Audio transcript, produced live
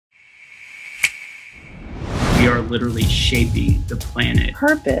are literally shaping the planet.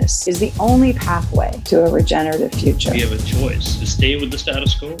 Purpose is the only pathway to a regenerative future. We have a choice to stay with the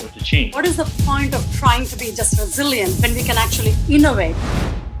status quo or to change. What is the point of trying to be just resilient when we can actually innovate?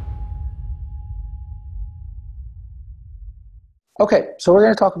 Okay, so we're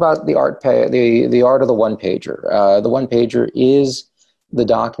going to talk about the art of the one-pager. The one-pager is the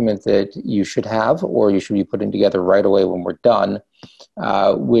document that you should have or you should be putting together right away when we're done,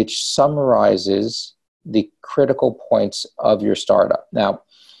 which summarizes the critical points of your startup. Now,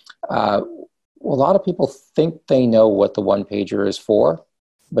 a lot of people think they know what the one-pager is for,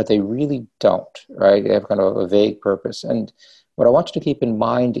 but they really don't, right? They have kind of a vague purpose. And what I want you to keep in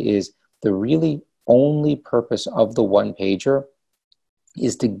mind is the really only purpose of the one-pager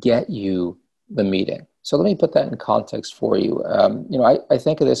is to get you the meeting. So let me put that in context for you. I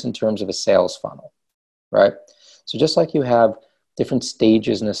think of this in terms of a sales funnel, right? So just like you have different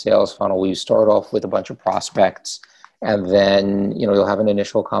stages in a sales funnel where you start off with a bunch of prospects and then, you'll have an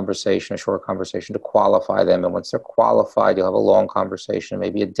initial conversation, a short conversation to qualify them. And once they're qualified, you'll have a long conversation,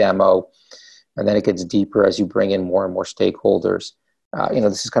 maybe a demo, and then it gets deeper as you bring in more and more stakeholders.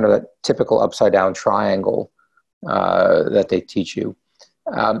 This is kind of a typical upside down triangle that they teach you.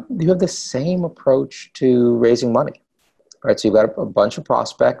 You have the same approach to raising money, right? So you've got a bunch of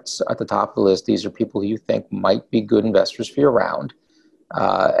prospects at the top of the list. These are people who you think might be good investors for your round.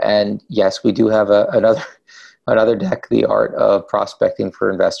 And yes, we do have another deck, the art of prospecting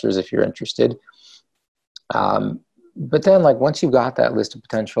for investors if you're interested. But then once you've got that list of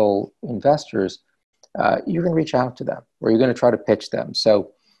potential investors, you're going to reach out to them or you're going to try to pitch them.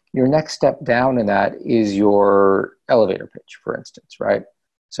 So your next step down in that is your elevator pitch, for instance, right?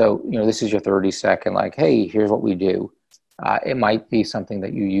 So, this is your 30-second, hey, here's what we do. It might be something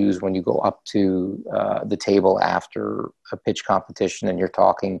that you use when you go up to the table after a pitch competition and you're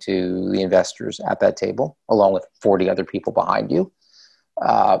talking to the investors at that table, along with 40 other people behind you.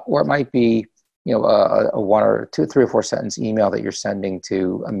 Or it might be, a 1 or 2, 3 or 4 sentence email that you're sending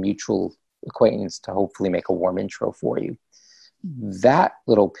to a mutual acquaintance to hopefully make a warm intro for you. That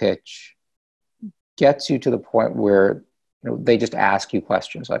little pitch gets you to the point where they just ask you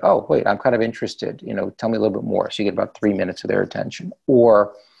questions like, oh, wait, I'm kind of interested, tell me a little bit more. So you get about 3 minutes of their attention.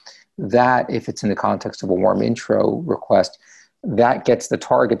 Or that, if it's in the context of a warm intro request, that gets the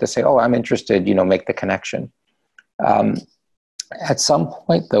target to say, oh, I'm interested, make the connection. At some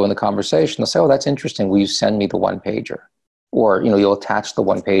point, though, in the conversation, they'll say, oh, that's interesting. Will you send me the one-pager? Or, you'll attach the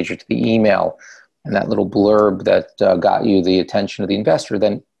one-pager to the email and that little blurb that got you the attention of the investor,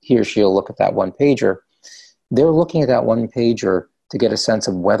 then he or she will look at that one-pager. They're looking at that one-pager to get a sense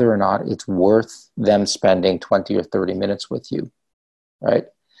of whether or not it's worth them spending 20 or 30 minutes with you, right?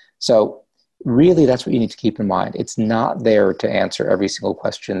 So really, that's what you need to keep in mind. It's not there to answer every single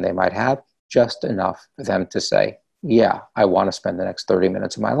question they might have, just enough for them to say, yeah, I want to spend the next 30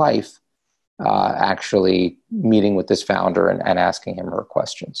 minutes of my life actually meeting with this founder and asking him or her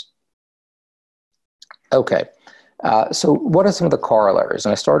questions. Okay, so what are some of the corollaries?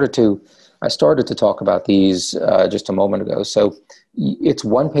 And I started to talk about these just a moment ago. So it's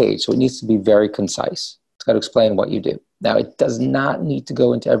one page, so it needs to be very concise. It's got to explain what you do. Now, it does not need to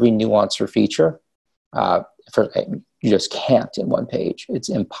go into every nuance or feature. You just can't in one page. It's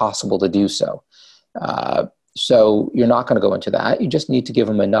impossible to do so. So you're not going to go into that. You just need to give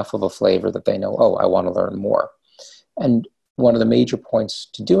them enough of a flavor that they know, oh, I want to learn more. And one of the major points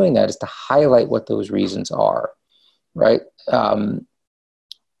to doing that is to highlight what those reasons are, right?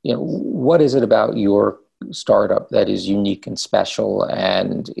 What is it about your startup that is unique and special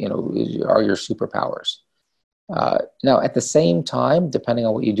and, are your superpowers? Now, at the same time, depending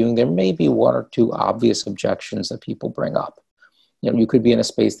on what you're doing, there may be 1 or 2 obvious objections that people bring up. You could be in a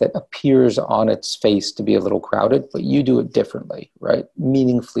space that appears on its face to be a little crowded, but you do it differently, right?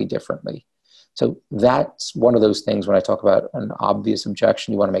 Meaningfully differently. So that's one of those things when I talk about an obvious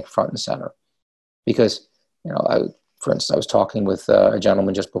objection you want to make front and center. Because, for instance, I was talking with a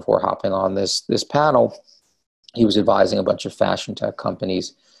gentleman just before hopping on this panel. He was advising a bunch of fashion tech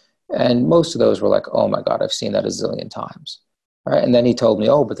companies. And most of those were like, oh my God, I've seen that a zillion times. Right? And then he told me,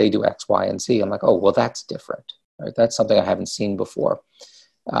 oh, but they do X, Y, and Z. I'm like, oh, well, that's different. Right? That's something I haven't seen before.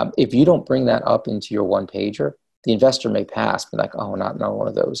 If you don't bring that up into your one-pager, the investor may pass, be like, oh, not one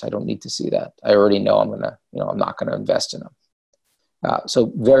of those. I don't need to see that. I already know I'm not going to invest in them.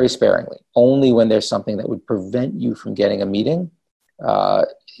 So very sparingly, only when there's something that would prevent you from getting a meeting,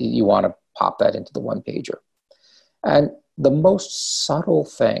 you want to pop that into the one-pager. And the most subtle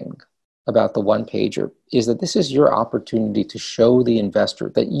thing about the one-pager is that this is your opportunity to show the investor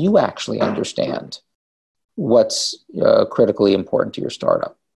that you actually understand what's critically important to your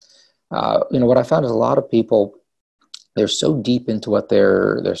startup. What I found is a lot of people they're so deep into what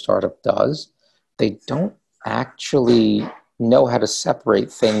their startup does, they don't actually know how to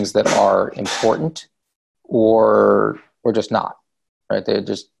separate things that are important or just not, right? They're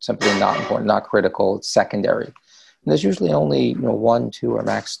just simply not important, not critical, it's secondary. And there's usually only one, two, or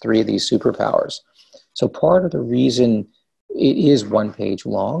max three of these superpowers. So part of the reason it is one page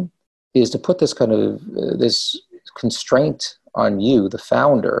long is to put this kind of this constraint on you, the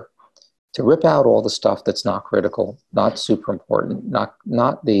founder, to rip out all the stuff that's not critical, not super important,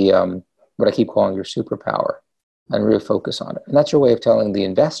 not the what I keep calling your superpower, and really focus on it. And that's your way of telling the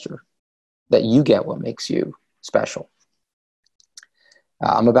investor that you get what makes you special.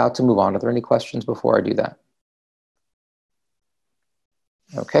 I'm about to move on. Are there any questions before I do that?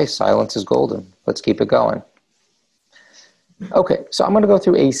 Okay, silence is golden. Let's keep it going. Okay, so I'm going to go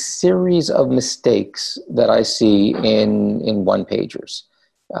through a series of mistakes that I see in one-pagers.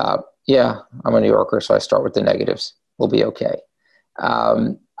 Yeah, I'm a New Yorker, so I start with the negatives. We'll be okay.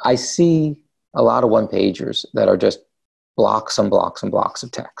 I see a lot of one-pagers that are just blocks and blocks and blocks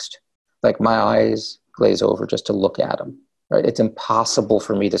of text. Like my eyes glaze over just to look at them, right? It's impossible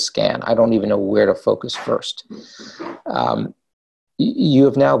for me to scan. I don't even know where to focus first. You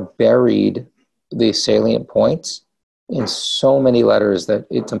have now buried the salient points in so many letters that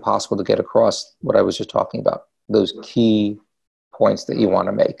it's impossible to get across what I was just talking about, those key points that you want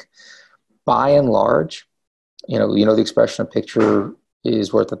to make. By and large, you know the expression, a picture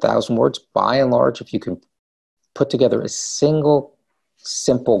is worth 1,000 words. By and large, if you can put together a single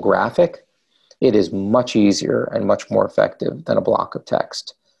simple graphic, it is much easier and much more effective than a block of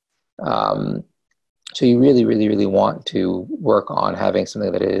text. So you really, really, really want to work on having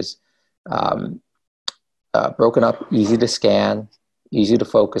something that is broken up, easy to scan, easy to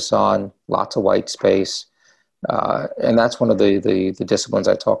focus on, lots of white space. And that's one of the disciplines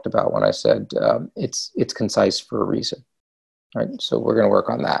I talked about when I said it's concise for a reason, right? So we're going to work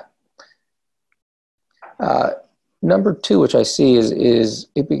on that. Number two, which I see is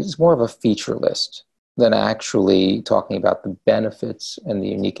it's more of a feature list than actually talking about the benefits and the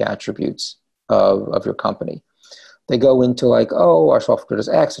unique attributes of your company. They go into like, oh, our software does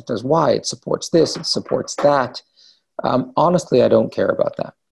X, it does Y, it supports this, it supports that. Honestly, I don't care about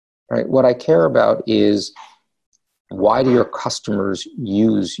that, right? What I care about is, why do your customers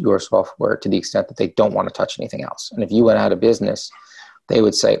use your software to the extent that they don't want to touch anything else? And if you went out of business, they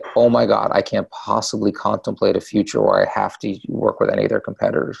would say, oh my God, I can't possibly contemplate a future where I have to work with any of their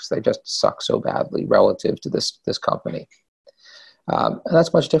competitors. They just suck so badly relative to this company. And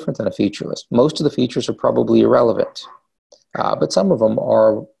that's much different than a feature list. Most of the features are probably irrelevant, but some of them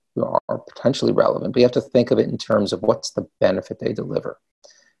are potentially relevant. But you have to think of it in terms of what's the benefit they deliver.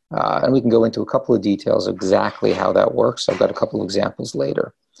 And we can go into a couple of details of exactly how that works. I've got a couple of examples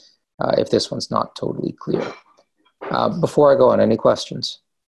later, if this one's not totally clear. Before I go on, any questions?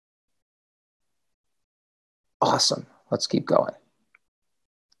 Awesome. Let's keep going.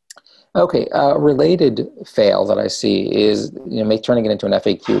 Okay, related fail that I see is turning it into an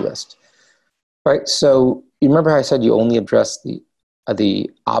FAQ list. Right. So you remember how I said you only address the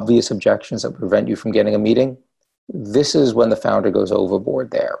obvious objections that prevent you from getting a meeting? This is when the founder goes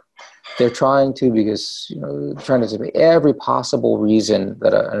overboard there. They're trying to, because trying to say every possible reason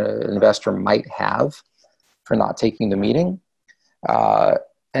that an investor might have for not taking the meeting.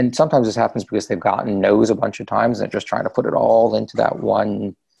 And sometimes this happens because they've gotten no's a bunch of times and they're just trying to put it all into that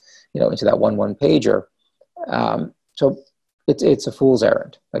one, into that one pager. So it's a fool's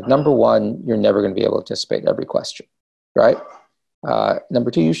errand. Like, number one, you're never going to be able to anticipate every question, right?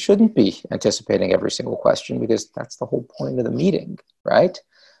 Number two, you shouldn't be anticipating every single question because that's the whole point of the meeting, right?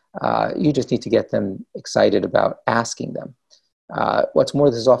 You just need to get them excited about asking them. What's more,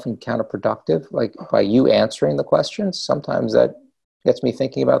 this is often counterproductive. Like, by you answering the questions, sometimes that gets me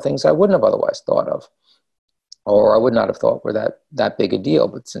thinking about things I wouldn't have otherwise thought of, or I would not have thought were that big a deal.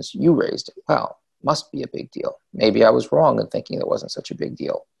 But since you raised it, wow, must be a big deal. Maybe I was wrong in thinking it wasn't such a big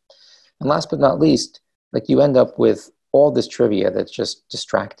deal. And last but not least, like, you end up with all this trivia that's just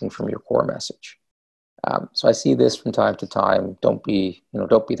distracting from your core message. So I see this from time to time. Don't be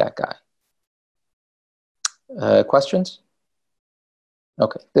that guy. Questions?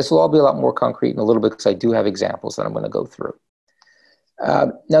 Okay, this will all be a lot more concrete in a little bit because I do have examples that I'm going to go through.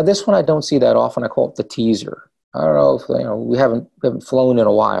 Now, this one I don't see that often. I call it the teaser. I don't know if we haven't flown in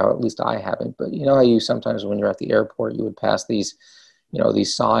a while, or at least I haven't. But you know how you sometimes, when you're at the airport, you would pass these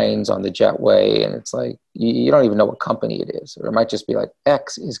signs on the jetway, and it's like you don't even know what company it is, or it might just be like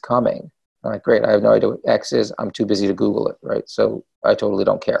X is coming. I'm like, great, I have no idea what X is. I'm too busy to Google it, right? So I totally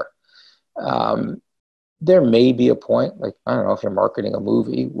don't care. There may be a point, like, I don't know, if you're marketing a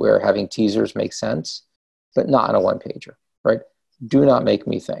movie where having teasers makes sense. but not on a one-pager, right? Do not make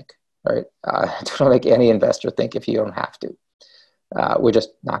me think, right? Do not make any investor think if you don't have to. We're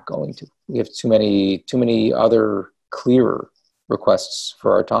just not going to. We have too many other clearer requests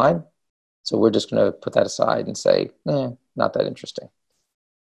for our time. So we're just going to put that aside and say, not that interesting.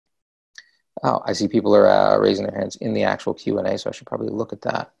 Oh, I see people are raising their hands in the actual Q&A, so I should probably look at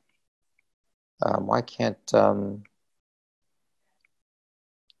that. Why can't, for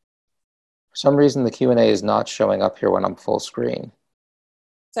some reason, the Q&A is not showing up here when I'm full screen.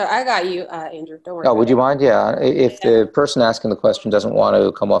 So I got you, Andrew. Don't worry. Oh, would you mind? Yeah. If the person asking the question doesn't want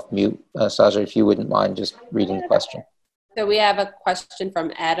to come off mute, Saja, if you wouldn't mind just reading the question. So we have a question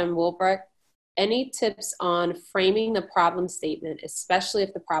from Adam Wilbrook. Any tips on framing the problem statement, especially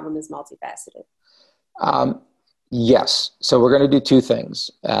if the problem is multifaceted? Yes. So we're going to do two things,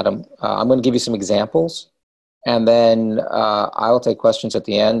 Adam. I'm going to give you some examples, and then I'll take questions at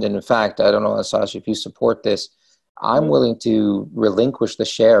the end. And in fact, I don't know, Sasha, if you support this, I'm willing to relinquish the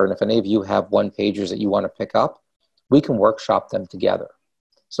share. And if any of you have one-pagers that you want to pick up, we can workshop them together.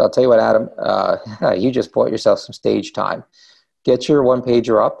 So I'll tell you what, Adam, you just bought yourself some stage time. Get your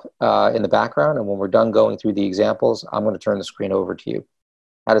one-pager up in the background, and when we're done going through the examples, I'm going to turn the screen over to you.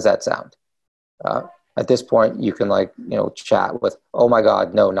 How does that sound? At this point, you can chat with, oh my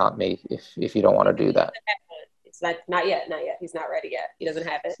God, no, not me, if you don't want to do that. It's not yet. He's not ready yet. He doesn't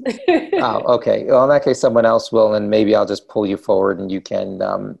have it. Oh, okay. Well, in that case, someone else will, and maybe I'll just pull you forward, and you can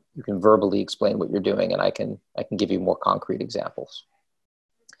verbally explain what you're doing, and I can give you more concrete examples.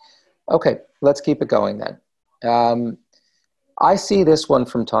 Okay, let's keep it going then. I see this one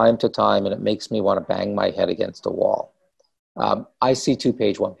from time to time, and it makes me want to bang my head against a wall. I see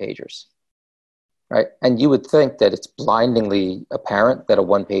two-page one-pagers, right? And you would think that it's blindingly apparent that a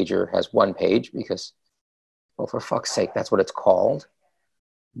one-pager has one page because, well, for fuck's sake, that's what it's called.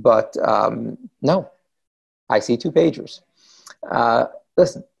 But no, I see two-pagers.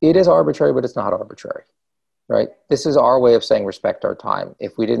 Listen, it is arbitrary, but it's not arbitrary, right? This is our way of saying respect our time.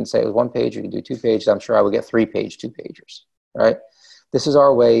 If we didn't say it was one page, you can do 2 pages, I'm sure I would get 3-page two-pagers. Right? This is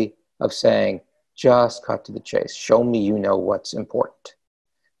our way of saying, just cut to the chase. Show me you know what's important.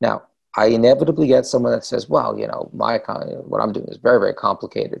 Now, I inevitably get someone that says, well, what I'm doing is very, very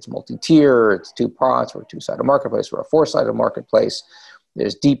complicated. It's multi-tier, it's 2 parts, we're a 2-sided marketplace, we're a 4-sided marketplace.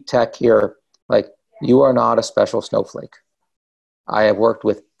 There's deep tech here. Like, you are not a special snowflake. I have worked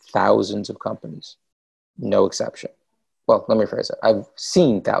with thousands of companies, no exception. Well, let me rephrase it. I've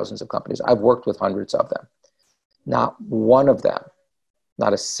seen thousands of companies. I've worked with hundreds of them. Not one of them,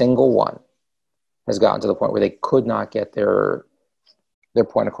 not a single one, has gotten to the point where they could not get their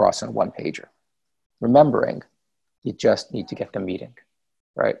point across in a one-pager. Remembering, you just need to get them meeting,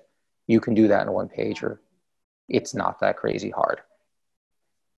 right? You can do that in a one-pager. It's not that crazy hard.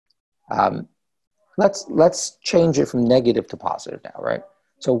 Let's change it from negative to positive now, right?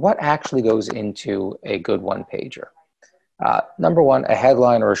 So what actually goes into a good one-pager? Number one, a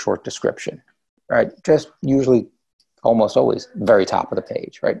headline or a short description. Right, just usually, almost always, very top of the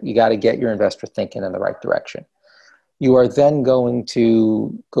page, right? You got to get your investor thinking in the right direction. You are then going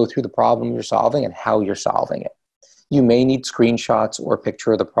to go through the problem you're solving and how you're solving it. You may need screenshots or a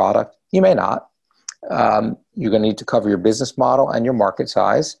picture of the product. You may not. You're going to need to cover your business model and your market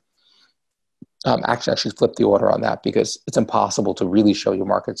size. Actually, I should flip the order on that because it's impossible to really show your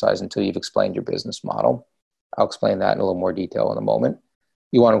market size until you've explained your business model. I'll explain that in a little more detail in a moment.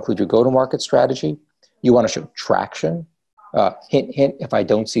 You want to include your go-to-market strategy. You want to show traction. Hint, hint, if I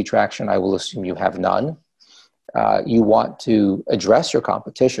don't see traction, I will assume you have none. You want to address your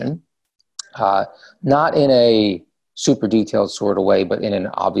competition, not in a super detailed sort of way, but in an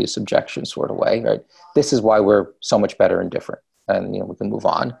obvious objection sort of way, right? This is why we're so much better and different. And we can move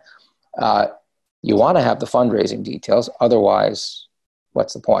on. You want to have the fundraising details. Otherwise,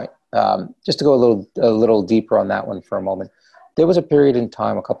 what's the point? Just to go a little deeper on that one for a moment. There was a period in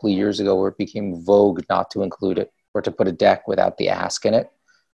time a couple of years ago where it became vogue not to include it or to put a deck without the ask in it.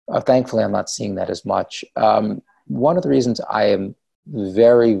 Thankfully, I'm not seeing that as much. One of the reasons I am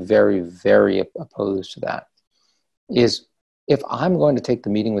very, very, very opposed to that is if I'm going to take the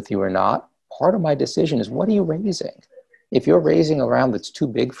meeting with you or not, part of my decision is what are you raising? If you're raising a round that's too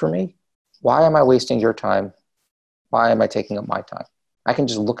big for me, why am I wasting your time? Why am I taking up my time? I can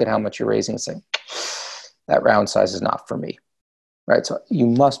just look at how much you're raising and say, that round size is not for me. Right, so you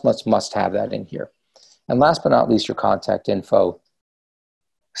must have that in here. And last but not least, your contact info.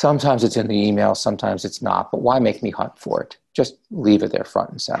 Sometimes it's in the email, sometimes it's not, but why make me hunt for it? Just leave it there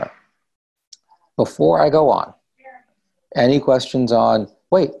front and center. Before I go on, any questions on,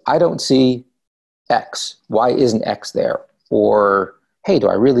 wait, I don't see X. Why isn't X there? Or, hey, do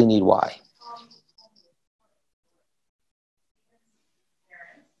I really need Y?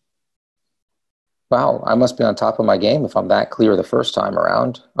 Wow, I must be on top of my game if I'm that clear the first time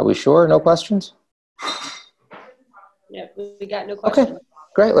around. Are we sure? No questions? Yeah, we got no questions. Okay,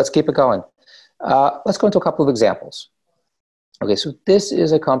 great. Let's keep it going. Let's go into a couple of examples. Okay, so this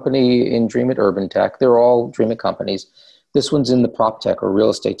is a company in Dreamit UrbanTech. They're all Dreamit companies. This one's in the prop tech or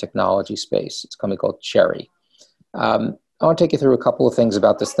real estate technology space. It's a company called Cherry. I want to take you through a couple of things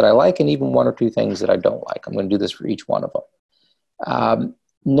about this that I like and even one or two things that I don't like. I'm going to do this for each one of them.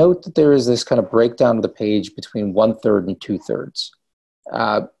 Note that there is this kind of breakdown of the page between 1/3 and 2/3.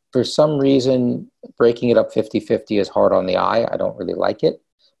 For some reason, breaking it up 50-50 is hard on the eye. I don't really like it.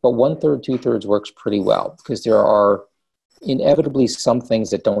 But 1/3, 2/3 works pretty well because there are inevitably some things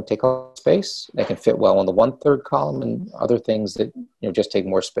that don't take up space. They can fit well in the 1/3 column, and other things that just take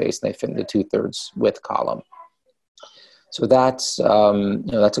more space and they fit in the 2/3 width column. So that's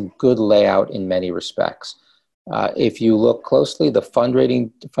that's a good layout in many respects. If you look closely, the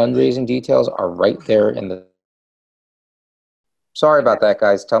fundraising details are right there in the. Sorry about that,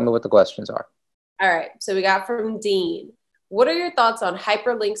 guys. Tell me what the questions are. All right. So we got from Dean. What are your thoughts on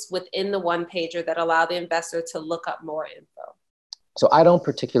hyperlinks within the one pager that allow the investor to look up more info? So I don't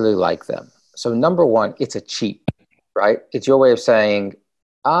particularly like them. So number one, it's a cheat, right? It's your way of saying,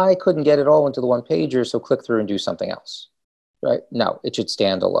 I couldn't get it all into the one pager, so click through and do something else, right? No, it should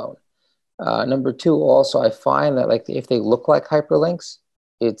stand alone. Number two, also, I find that if they look like hyperlinks,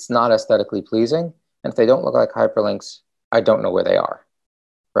 it's not aesthetically pleasing. And if they don't look like hyperlinks, I don't know where they are,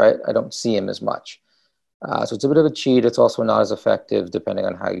 right? I don't see them as much. So it's a bit of a cheat. It's also not as effective depending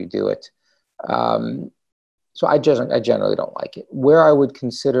on how you do it. So I generally don't like it. Where I would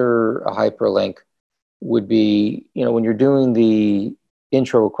consider a hyperlink would be, when you're doing the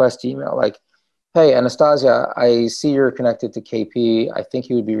intro request email, like, hey, Anastasia, I see you're connected to KP. I think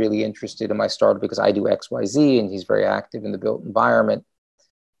he would be really interested in my startup because I do X, Y, Z, and he's very active in the built environment.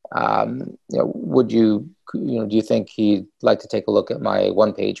 Would you, do you think he'd like to take a look at my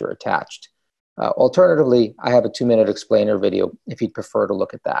one pager attached? Alternatively, I have a 2-minute explainer video if he'd prefer to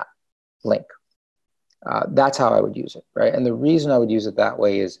look at that link. That's how I would use it, right? And the reason I would use it that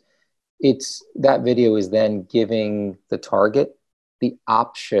way is that video is then giving the target the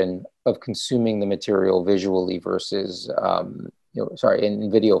option of consuming the material visually versus,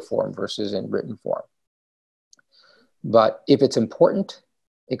 in video form versus in written form. But if it's important,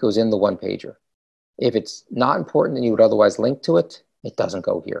 it goes in the one pager. If it's not important and you would otherwise link to it, it doesn't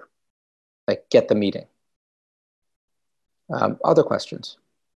go here. Like, get the meeting. Other questions?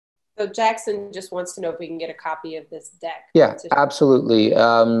 So Jackson just wants to know if we can get a copy of this deck. Yeah, absolutely.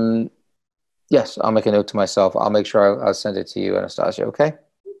 Yes, I'll make a note to myself. I'll make sure I'll send it to you, Anastasia, okay?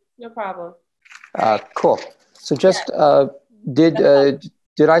 No problem. Cool. So just, did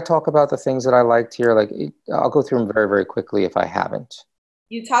I talk about the things that I liked here? I'll go through them very, very quickly if I haven't.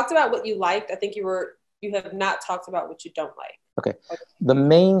 You talked about what you liked. I think you have not talked about what you don't like. Okay. The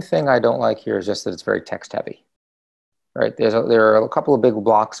main thing I don't like here is just that it's very text heavy, right? There are a couple of big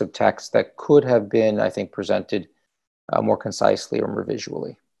blocks of text that could have been, I think, presented more concisely or more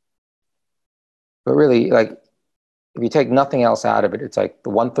visually. But really, if you take nothing else out of it, it's like the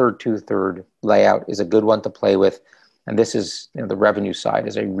 1/3, 2/3 layout is a good one to play with. And this is, the revenue side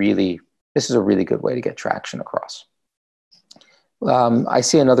is a really good way to get traction across. I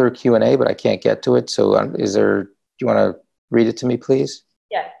see another Q&A, but I can't get to it. So do you want to read it to me, please?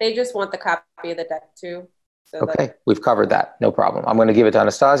 Yeah, they just want the copy of the deck too. So okay, we've covered that. No problem. I'm going to give it to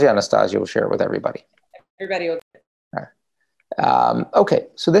Anastasia. Anastasia will share it with everybody. Everybody will. All right. Okay,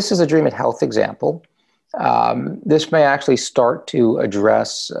 so this is a Dreamit Health example. This may actually start to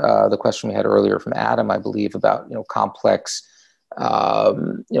address the question we had earlier from Adam, I believe, about complex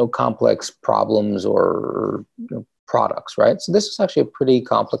problems or products, right? So this is actually a pretty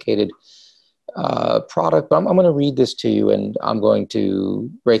complicated product, but I'm going to read this to you and I'm going to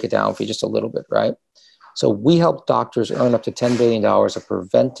break it down for you just a little bit, right? So we help doctors earn up to $10 billion of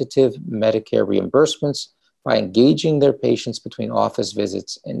preventative Medicare reimbursements by engaging their patients between office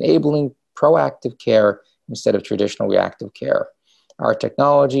visits, enabling proactive care instead of traditional reactive care. Our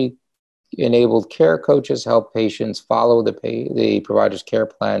technology-enabled care coaches help patients follow the provider's care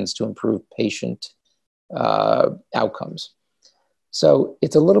plans to improve patient outcomes. So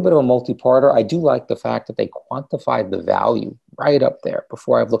it's a little bit of a multi-parter. I do like the fact that they quantified the value right up there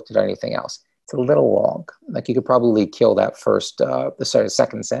before I've looked at anything else. It's a little long. Like, you could probably kill that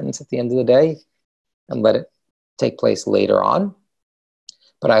second sentence at the end of the day and let it take place later on.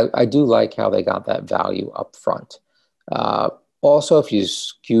 But I do like how they got that value up front. Also, if you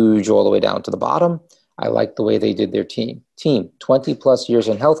skewed all the way down to the bottom, I like the way they did their team. 20 plus years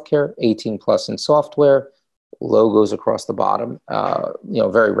in healthcare, 18 plus in software, logos across the bottom,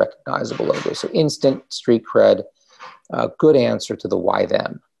 very recognizable logos. So instant street cred, good answer to the why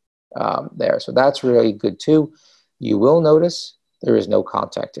them there. So that's really good too. You will notice there is no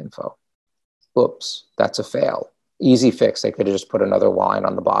contact info. Oops, that's a fail. Easy fix. They could have just put another line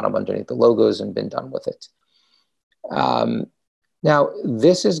on the bottom underneath the logos and been done with it. Now,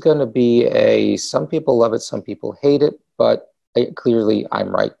 this is going to be some people love it, some people hate it, but clearly I'm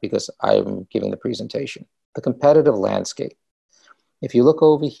right because I'm giving the presentation. The competitive landscape. If you look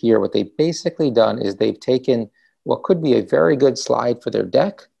over here, what they've basically done is they've taken what could be a very good slide for their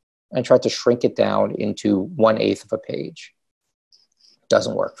deck and tried to shrink it down into 1/8 of a page.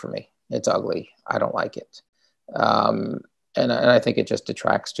 Doesn't work for me. It's ugly. I don't like it. And I think it just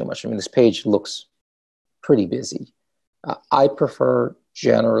detracts too much. I mean, this page looks pretty busy. I prefer,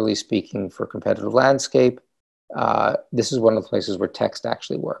 generally speaking, for competitive landscape, this is one of the places where text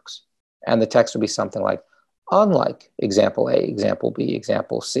actually works. And the text would be something like, unlike example A, example B,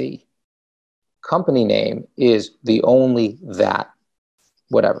 example C, company name is the only that,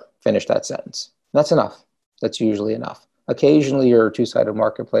 whatever, finish that sentence. That's enough. That's usually enough. Occasionally you're a two-sided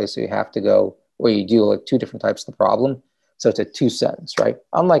marketplace, so you have to go where you deal with two different types of the problem. So it's a two-sentence, right?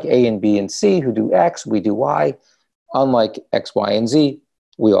 Unlike A and B and C who do X, we do Y. Unlike X, Y, and Z,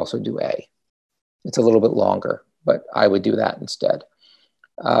 we also do A. It's a little bit longer, but I would do that instead.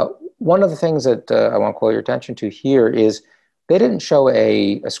 One of the things that I want to call your attention to here is they didn't show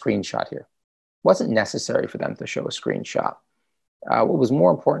a screenshot here. It wasn't necessary for them to show a screenshot. What was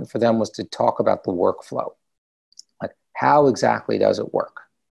more important for them was to talk about the workflow. Like, how exactly does it work?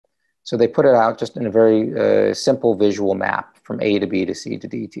 So they put it out just in a very simple visual map from A to B to C to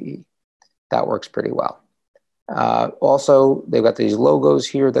D to E. That works pretty well. Also, they've got these logos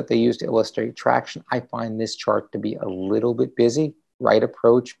here that they use to illustrate traction. I find this chart to be a little bit busy. Right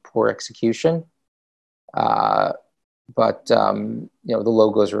approach, poor execution. The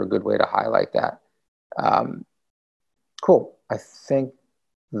logos are a good way to highlight that. Cool. I think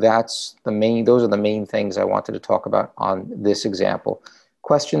those are the main things I wanted to talk about on this example.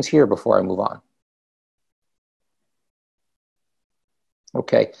 Questions here before I move on?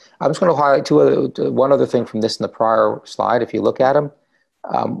 Okay, I'm just going to highlight one other thing from this in the prior slide. If you look at them,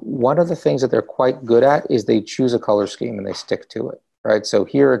 one of the things that they're quite good at is they choose a color scheme and they stick to it, right? So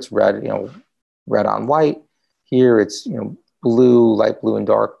here it's red, red on white. Here it's blue, light blue, and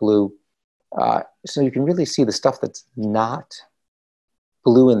dark blue. So you can really see the stuff that's not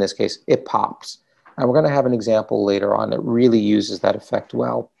blue in this case. It pops, and we're going to have an example later on that really uses that effect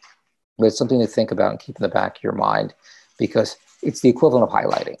well. But it's something to think about and keep in the back of your mind because it's the equivalent of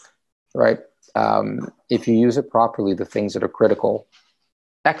highlighting, right? If you use it properly, the things that are critical,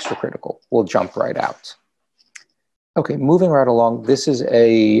 extra critical, will jump right out. Okay, moving right along, this is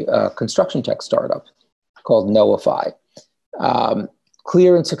a construction tech startup called Knowify.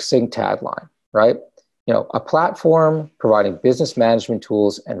 Clear and succinct tagline, right? A platform providing business management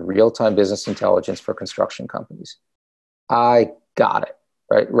tools and real-time business intelligence for construction companies. I got it,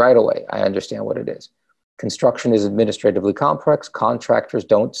 right away. I understand what it is. Construction is administratively complex. Contractors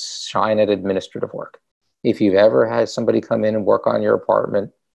don't shine at administrative work. If you've ever had somebody come in and work on your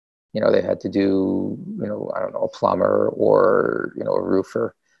apartment, they had to do, I don't know, a plumber or, a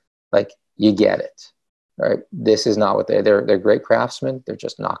roofer, like, you get it, right? This is not what they're great craftsmen. They're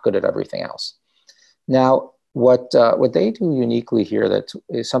just not good at everything else. Now, what they do uniquely here that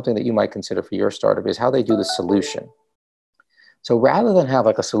is something that you might consider for your startup is how they do the solution. So rather than have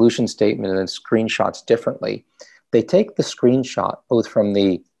like a solution statement and then screenshots differently, they take the screenshot both from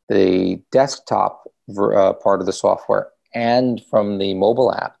the desktop part of the software and from the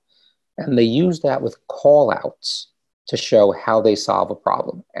mobile app, and they use that with call outs to show how they solve a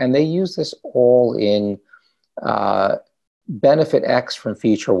problem. And they use this all in benefit X from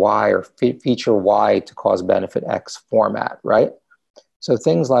feature Y or feature Y to cause benefit X format, right? So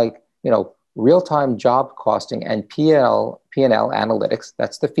things like, real-time job costing and P&L analytics,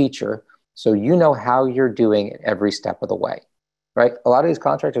 that's the feature. So you know how you're doing at every step of the way, right? A lot of these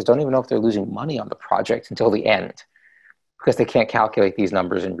contractors don't even know if they're losing money on the project until the end because they can't calculate these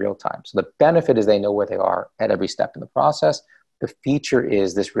numbers in real time. So the benefit is they know where they are at every step in the process. The feature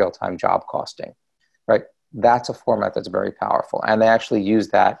is this real-time job costing, right? That's a format that's very powerful. And they actually use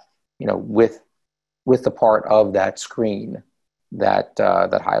that, with the part of that screen that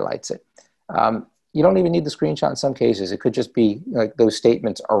highlights it. You don't even need the screenshot in some cases. It could just be like those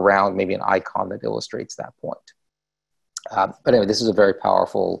statements around maybe an icon that illustrates that point. But anyway, this is a very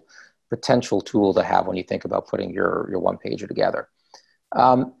powerful potential tool to have when you think about putting your one-pager together.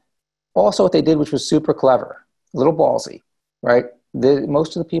 Also what they did, which was super clever, a little ballsy, right?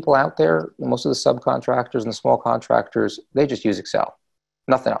 most of the people out there, most of the subcontractors and the small contractors, they just use Excel,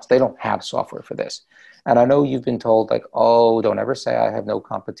 nothing else. They don't have software for this. And I know you've been told like, oh, don't ever say I have no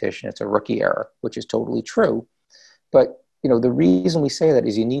competition. It's a rookie error, which is totally true. But the reason we say that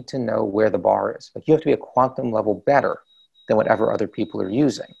is you need to know where the bar is. Like you have to be a quantum level better than whatever other people are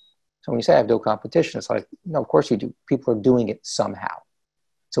using. So when you say I have no competition, it's like, no, of course you do. People are doing it somehow.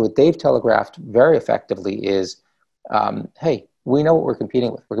 So what they've telegraphed very effectively is, hey, we know what we're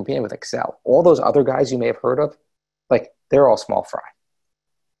competing with. We're competing with Excel. All those other guys you may have heard of, like they're all small fry.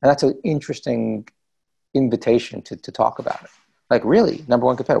 And that's an interesting invitation to talk about it. Like really, number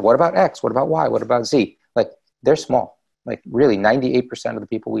one competitor. What about X? What about Y? What about Z? Like they're small. Like really 98% of the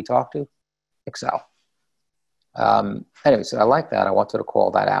people we talk to, Excel. Anyway, so I like that. I wanted to call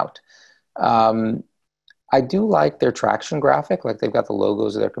that out. I do like their traction graphic. Like they've got the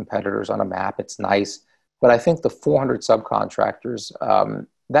logos of their competitors on a map. It's nice. But I think the 400 subcontractors,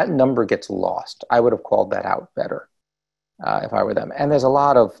 that number gets lost. I would have called that out better if I were them. And there's a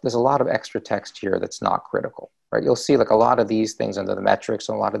lot of extra text here that's not critical, right? You'll see like a lot of these things under the metrics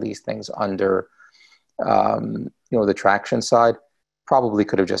and a lot of these things under the traction side probably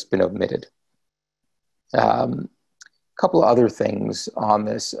could have just been omitted. A couple of other things on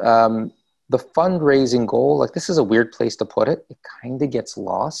this. The fundraising goal, like this is a weird place to put it. It kind of gets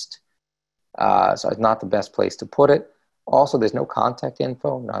lost. So it's not the best place to put it. Also, there's no contact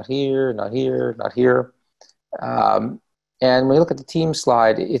info, not here, not here, not here. And when you look at the team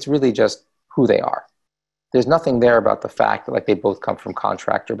slide, it's really just who they are. There's nothing there about the fact that like they both come from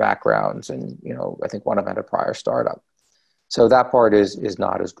contractor backgrounds and, I think one of them had a prior startup. So that part is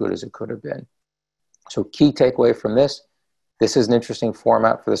not as good as it could have been. So key takeaway from this is an interesting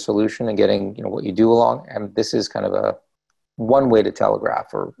format for the solution and getting, what you do along. And this is kind of one way to telegraph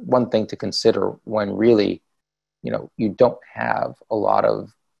or one thing to consider when really, you don't have a lot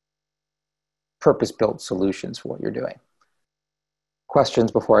of purpose-built solutions for what you're doing.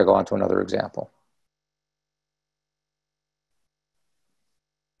 Questions before I go on to another example?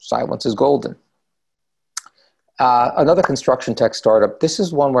 Silence is golden. Another construction tech startup. This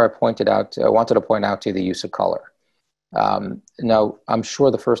is one where I wanted to point out to you the use of color. Now, I'm sure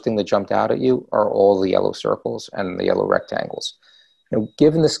the first thing that jumped out at you are all the yellow circles and the yellow rectangles.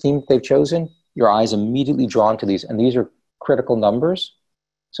 Given the scheme that they've chosen, your eyes immediately drawn to these, and these are critical numbers.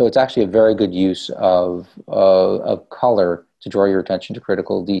 So it's actually a very good use of color to draw your attention to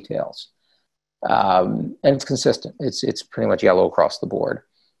critical details. And it's consistent. It's pretty much yellow across the board.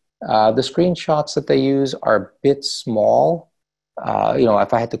 The screenshots that they use are a bit small.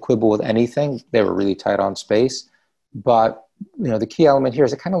 If I had to quibble with anything, they were really tight on space. But the key element here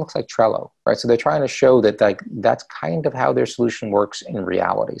is it kind of looks like Trello, right? So they're trying to show that that's kind of how their solution works in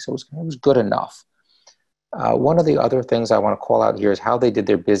reality. So it was good enough. One of the other things I want to call out here is how they did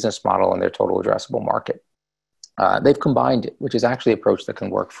their business model and their total addressable market. They've combined it, which is actually an approach that can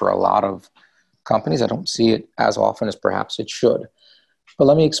work for a lot of companies. I don't see it as often as perhaps it should. But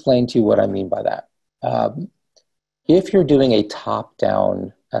let me explain to you what I mean by that. If you're doing a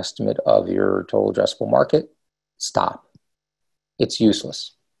top-down estimate of your total addressable market, stop. It's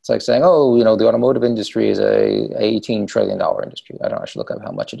useless. It's like saying, oh, the automotive industry is a $18 trillion industry. I don't know, I should look up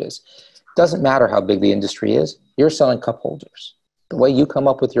how much it is. It doesn't matter how big the industry is. You're selling cup holders. The way you come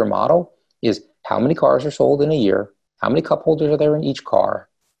up with your model is how many cars are sold in a year, how many cup holders are there in each car,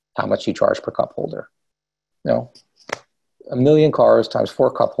 how much you charge per cup holder. 1 million cars times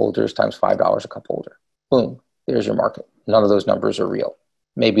 4 cup holders times $5 a cup holder. Boom, there's your market. None of those numbers are real.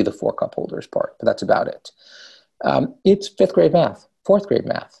 Maybe the 4 cup holders part, but that's about it. It's 5th grade math, 4th grade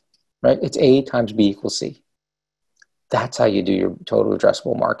math, right? It's A times B equals C. That's how you do your total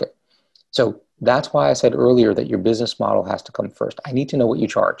addressable market. So that's why I said earlier that your business model has to come first. I need to know what you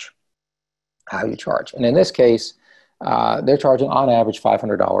charge, how you charge. And in this case, they're charging on average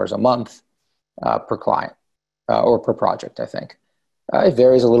 $500 a month per client or per project, I think. It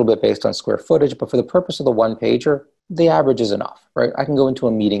varies a little bit based on square footage, but for the purpose of the one pager, the average is enough, right? I can go into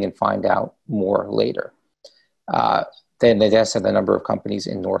a meeting and find out more later. Then they just have the number of companies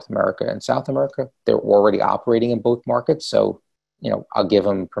in North America and South America. They're already operating in both markets. So, I'll give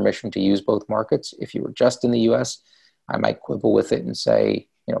them permission to use both markets. If you were just in the US, I might quibble with it and say,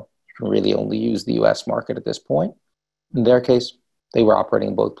 you can really only use the US market at this point. In their case, they were operating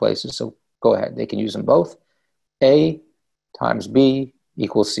in both places. So go ahead, they can use them both. A times B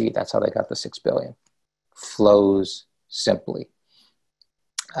equals C. That's how they got the 6 billion. Flows simply.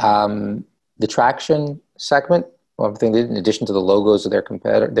 The traction segment, one thing, in addition to the logos of their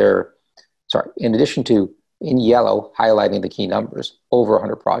competitor, in addition to in yellow highlighting the key numbers, over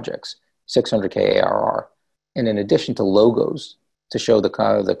 100 projects, 600K ARR. And in addition to logos, to show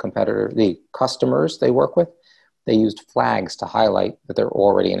the competitor, the customers they work with, they used flags to highlight that they're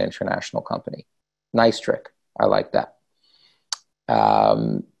already an international company. Nice trick. I like that.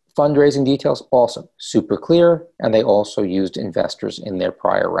 Fundraising details, also super clear. And they also used investors in their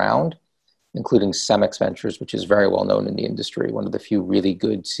prior round, including Cemex Ventures, which is very well known in the industry, one of the few really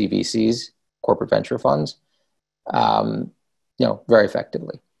good CVCs, corporate venture funds, very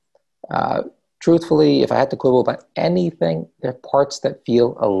effectively. Truthfully, if I had to quibble about anything, there are parts that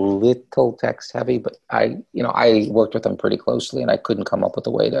feel a little text heavy, but I worked with them pretty closely and I couldn't come up with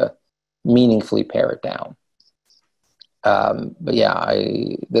a way to meaningfully pare it down. But yeah,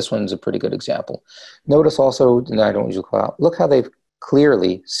 this one's a pretty good example. Notice also, and I don't usually call out, look how they've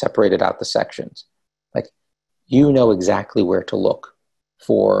clearly separated out the sections. Like, you know exactly where to look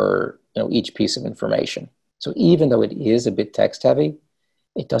for each piece of information. So even though it is a bit text heavy,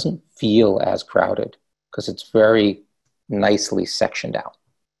 it doesn't feel as crowded because it's very nicely sectioned out.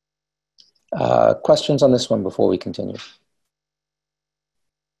 Questions on this one before we continue?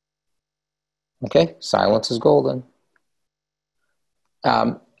 Okay, silence is golden.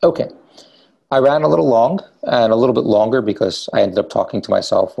 Okay, I ran a little long and a little bit longer because I ended up talking to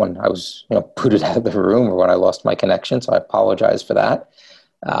myself when I was booted out of the room or when I lost my connection, so I apologize for that.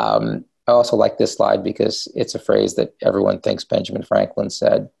 I also like this slide because it's a phrase that everyone thinks Benjamin Franklin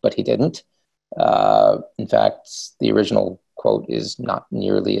said, but he didn't. In fact, the original quote is not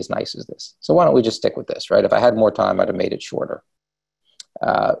nearly as nice as this. So why don't we just stick with this, right? If I had more time, I'd have made it shorter.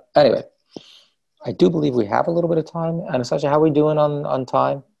 Anyway, I do believe we have a little bit of time. Anastasia, how are we doing on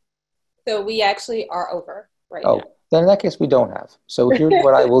time? So we actually are over right now. Then in that case, we don't have. So here's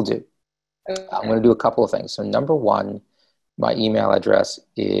what I will do. Okay. I'm going to do a couple of things. So number one, my email address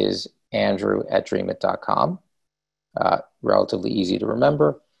is andrew@dreamit.com. Relatively easy to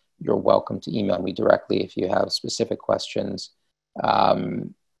remember. You're welcome to email me directly if you have specific questions.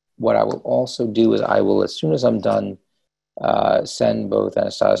 What I will also do is I will, as soon as I'm done, send both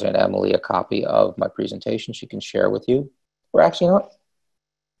Anastasia and Emily a copy of my presentation she can share with you. Or actually, you know what?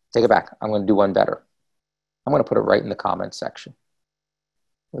 Take it back. I'm going to do one better. I'm going to put it right in the comments section.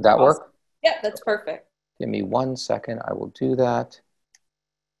 Would that work? Yeah, that's perfect. Give me 1 second. I will do that.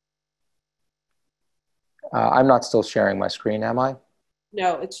 I'm not still sharing my screen, am I?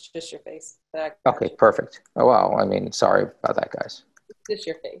 No, it's just your face. Okay, perfect. Oh, wow. I mean, sorry about that, guys. It's just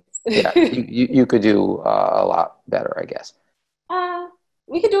your face. Yeah, you could do a lot better, I guess.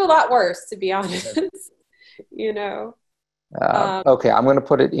 We could do a lot worse, to be honest. Okay, I'm going to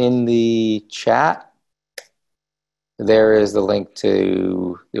put it in the chat. There is the link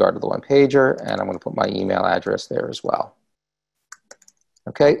to the Art of the One Pager, and I'm going to put my email address there as well.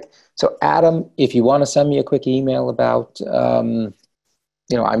 Okay, so Adam, if you want to send me a quick email about, I'm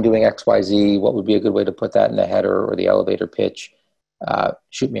doing XYZ, what would be a good way to put that in the header or the elevator pitch?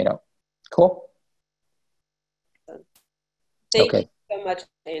 Shoot me a note. Cool? Thank you so much,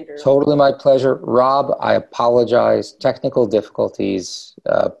 Andrew. Totally my pleasure. Rob, I apologize. Technical difficulties,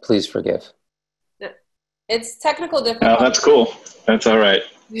 please forgive. It's technical difficulties. Oh, that's cool. That's all right.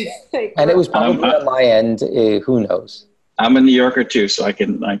 And it was probably on my end. Who knows? I'm a New Yorker too, so I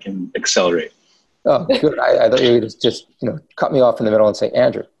can accelerate. Oh, good. I thought you would just cut me off in the middle and say,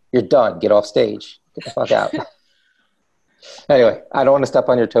 Andrew, you're done. Get off stage. Get the fuck out. Anyway, I don't want to step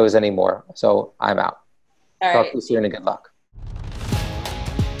on your toes anymore, so I'm out. All Talk right. to you soon and good luck.